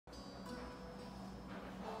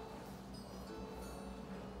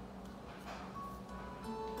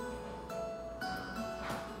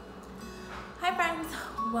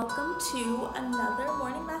Welcome to another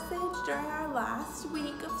morning message during our last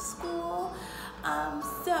week of school.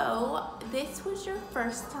 So this was your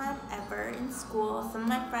first time ever in school. Some of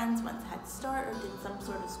my friends went to Head Start or did some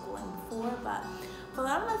sort of schooling before, but for a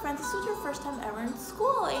lot of my friends, this was your first time ever in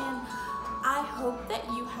school, and I hope that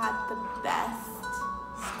you had the best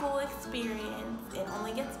school experience. It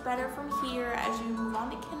only gets better from here as you move on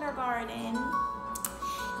to kindergarten.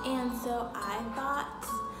 And so I thought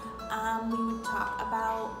we would talk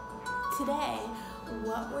about today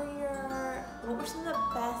what were some of the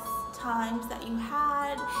best times that you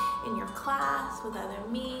had in your class with either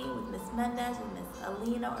me, with Miss Mendez, with Miss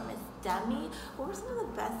Alina, or Miss Demi. What were some of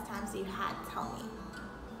the best times that you had? Tell me.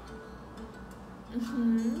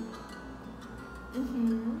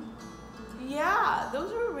 Yeah,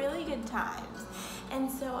 those were really good times. And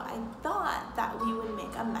so I thought that we would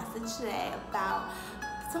make a message today about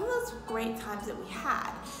some of those great times that we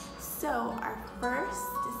had. So our first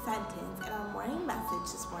sentence in our morning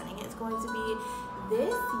message this morning is going to be,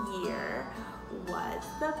 this year was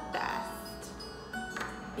the best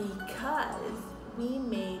because we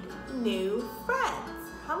made new friends.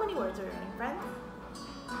 How many words are learning, friends?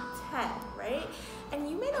 10, right? And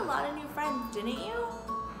you made a lot of new friends, didn't you?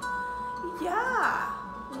 Yeah.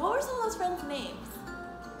 What were some of those friends' names?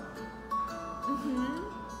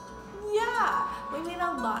 Yeah, we made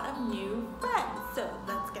a lot of new friends. So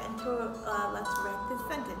let's get into let's write this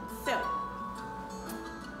sentence. So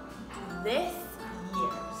this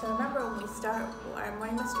year. So remember, when we start our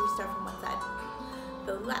morning message, we start from what side?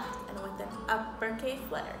 The left, and with an uppercase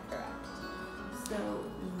letter, correct? So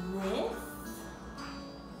this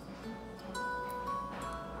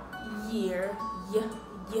year,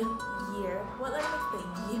 year. What letter makes the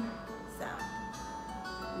y sound?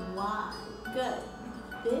 Y. Good.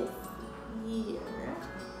 This year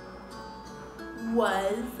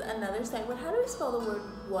was another sight word. How do we spell the word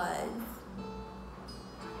was?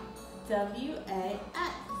 W-A-S.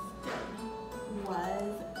 Good. Was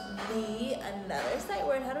the, another sight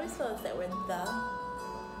word. How do we spell the sight word? The.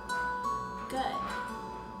 Good.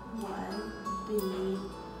 Was the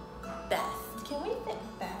best. Can we fit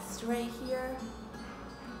best right here?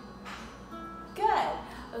 Good.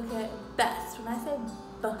 Okay, best. When I say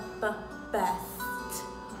best,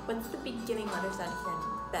 what's the beginning letter sound here in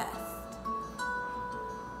best?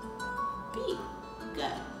 B.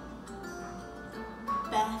 Good.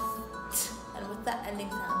 Best. And what's that ending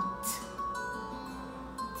sound?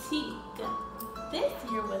 T. Good. This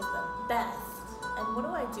year was the best. And what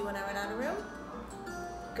do I do when I run out of room?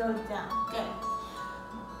 Go down. Good.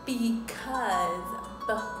 Because.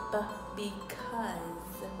 Because.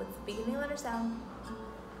 What's the beginning letter sound?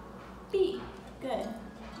 B. Good.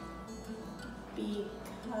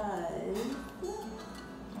 Because.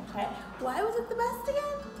 Okay. Why was it the best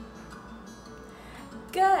again?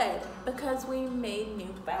 Good. Because we made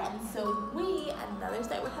new friends. So we, another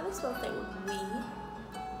sight word. How do you spell sight word? We.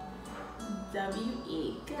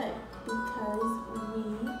 W-E. Good. Because we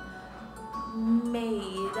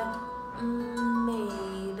made.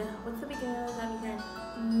 What's the beginning of the sound here?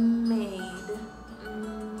 Made.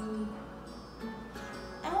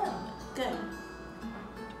 Good.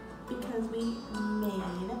 Because we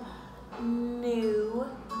made new.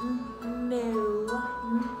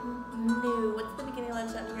 What's the beginning letter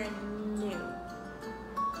sound here? New.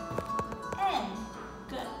 N.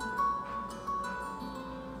 Good.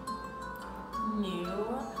 New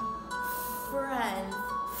friends.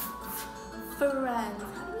 Friends.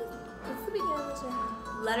 How do we? What's the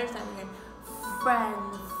beginning letter sound here?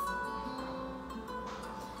 Friends.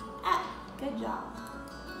 F. Good job.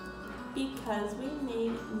 Because we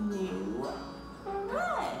made new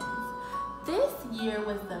friends. This year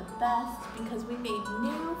was the best because we made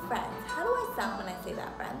new friends. How do I sound when I say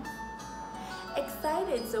that, friends?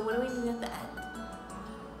 Excited. So what do we need at the end?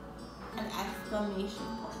 An exclamation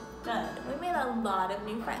point. Good. We made a lot of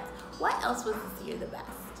new friends. What else was this year the best?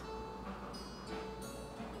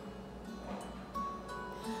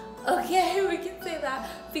 Okay, we can say that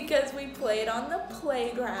because we played on the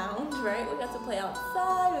playground, right? We got to play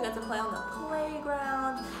outside, we got to play on the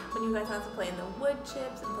playground, when you guys got to play in the wood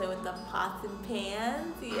chips and play with the pots and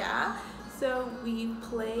pans, yeah? So we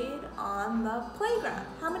played on the playground.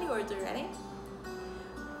 How many words are you ready?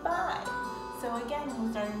 5. So again, when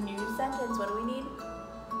we start a new sentence, what do we need?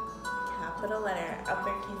 Capital letter,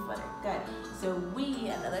 uppercase letter, good. So we,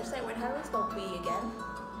 another sight word. How do we spell we again?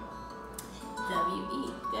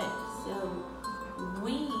 W-E. Good. So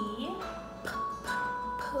we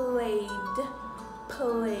played.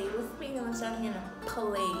 What's the beginning of the sound here?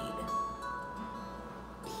 Played.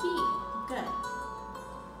 P. Good.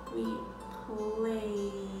 We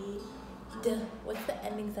played. What's the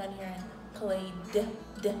ending sound here in played?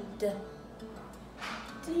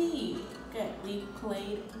 D. Good. We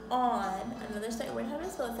played on. Another sight word. How do I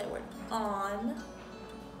spell a sight word? On.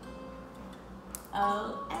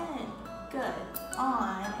 O-N. Good.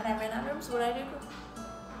 On. And I ran out of room, so what do?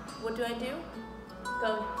 What do I do?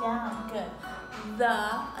 Go down. Good. The.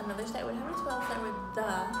 Another sight word. How do I spell a sight word?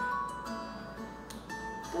 The.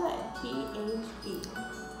 Good. P-H-E.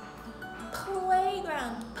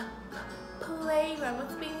 Playground. Playground.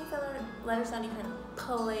 What's the beginning letter sound you can?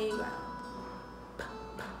 Playground.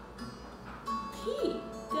 P.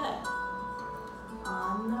 Good.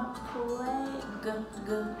 On the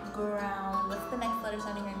ground. What's the next letter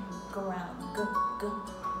sound here? Ground.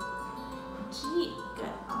 G.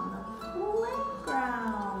 Good. On the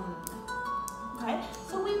playground. Okay.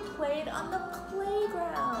 So we played on the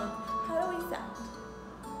playground. How do we sound?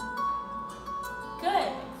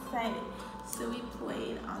 Good. Excited. So we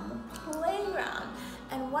played on the playground.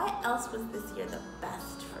 And what else was this year the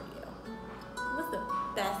best for you? What was the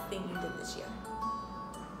best thing you did this year?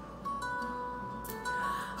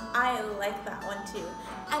 I like that one too.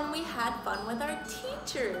 And we had fun with our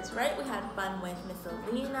teachers, right? We had fun with Miss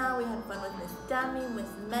Alina, we had fun with Miss Demi,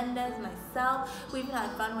 Miss Mendez, myself. We even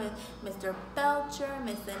had fun with Mr. Belcher,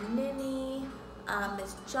 Miss Anini,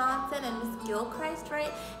 Miss Johnson, and Miss Gilchrist,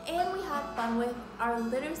 right? And we had fun with our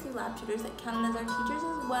literacy lab tutors that counted as our teachers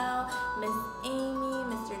as well. Miss Amy,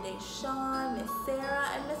 Mr. Deshawn, Miss Sarah,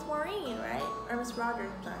 and Miss Maureen, right? Or Miss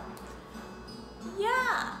Rogers, sorry.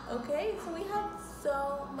 Yeah, okay, so we had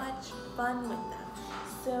so much fun with them.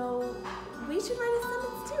 So we should write a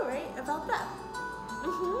sentence too, right, about them.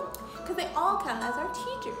 Because they all count as our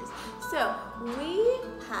teachers. So we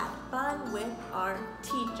had fun with our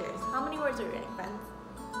teachers. How many words are we writing, friends?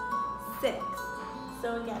 6.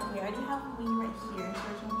 So again, we already have we right here, so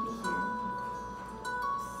we're going to be here.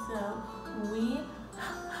 So we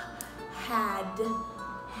had,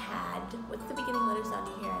 what's the beginning letter sound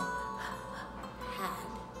you hear? Had.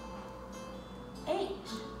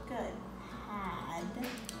 H. Good. Had.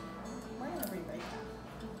 We're going to rewrite that.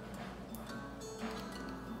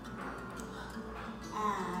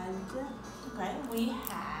 Okay, we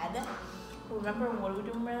had. Remember, what do we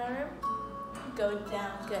do in our room? Go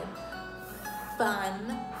down. Good. Fun.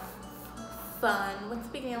 What's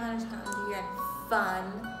the beginning letter sound here? Fun.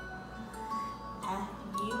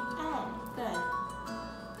 F-U-N. Good.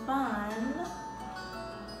 Fun.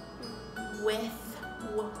 With.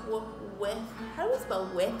 How do we spell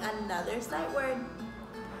with? Another sight word.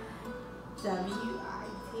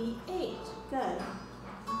 W-I-T-H. Good.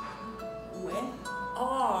 With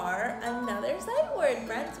R. Another sight word,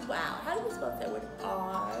 friends. Wow. How do we spell that word?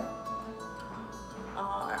 R.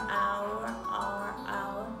 Our.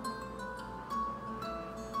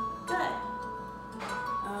 Good.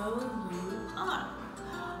 O-U-R.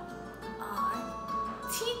 R.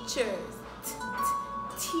 Teachers.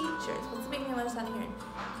 Teachers. What's the beginning letter sound here?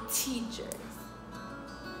 Teachers.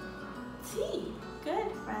 T.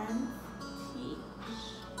 Good, friends.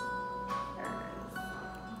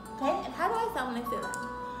 Okay, and how do I sound when I say that?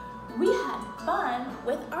 We had fun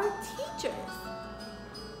with our teachers.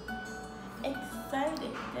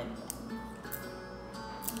 Excited. Good.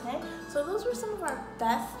 Okay, so those were some of our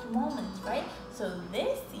best moments, right? So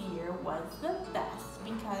this year was the best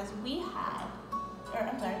because we had,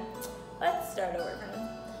 let's start over,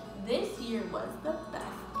 friends. This year was the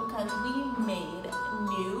best because we made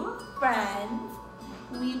new friends.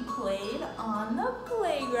 We played on the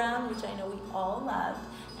playground, which I know we all loved,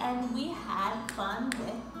 and we had fun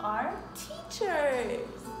with our teachers.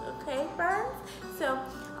 Okay, friends? So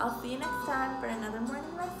I'll see you next time for another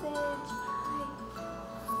morning message.